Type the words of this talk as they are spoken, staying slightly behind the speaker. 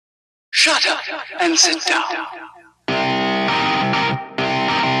Shut up and sit down.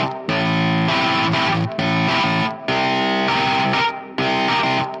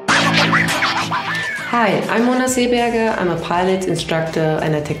 Hi, I'm Mona Seeberger. I'm a pilot, instructor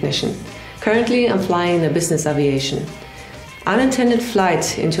and a technician. Currently, I'm flying in business aviation. Unintended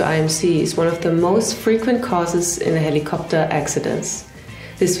flight into IMC is one of the most frequent causes in helicopter accidents.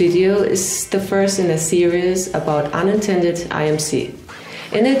 This video is the first in a series about unintended IMC.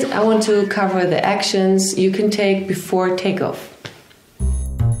 In it, I want to cover the actions you can take before takeoff.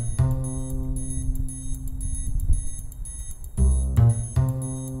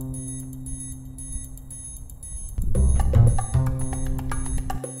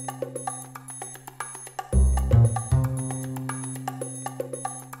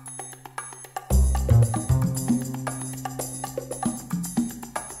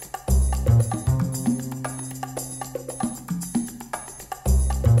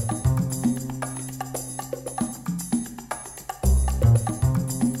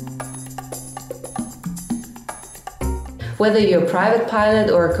 Whether you're a private pilot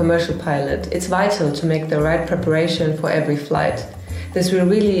or a commercial pilot, it's vital to make the right preparation for every flight. This will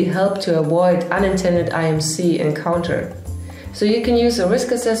really help to avoid unintended IMC encounter. So you can use a risk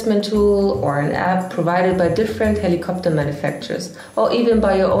assessment tool or an app provided by different helicopter manufacturers or even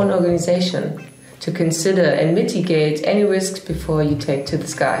by your own organization to consider and mitigate any risks before you take to the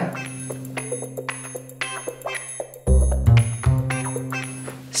sky.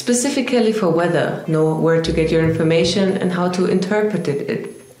 Specifically for weather, know where to get your information and how to interpret it.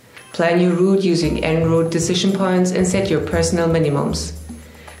 Plan your route using en route decision points and set your personal minimums.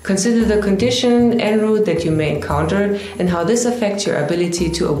 Consider the condition en route that you may encounter and how this affects your ability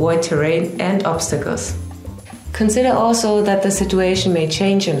to avoid terrain and obstacles. Consider also that the situation may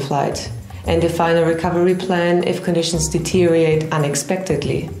change in flight and define a recovery plan if conditions deteriorate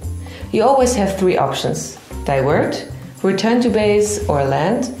unexpectedly. You always have three options: divert, return to base or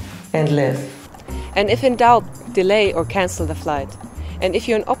land, and live. And if in doubt, delay or cancel the flight. And if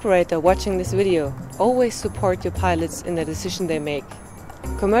you're an operator watching this video, always support your pilots in the decision they make.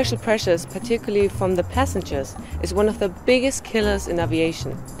 Commercial pressures, particularly from the passengers, is one of the biggest killers in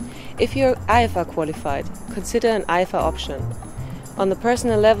aviation. If you're IFA qualified, consider an IFA option. On the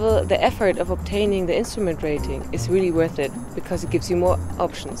personal level, the effort of obtaining the instrument rating is really worth it because it gives you more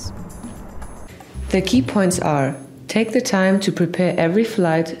options. The key points are: take the time to prepare every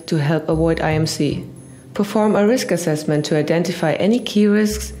flight to help avoid IMC. Perform a risk assessment to identify any key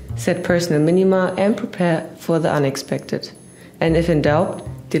risks, set personal minima and prepare for the unexpected. And if in doubt,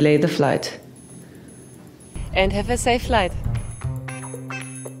 delay the flight. And have a safe flight.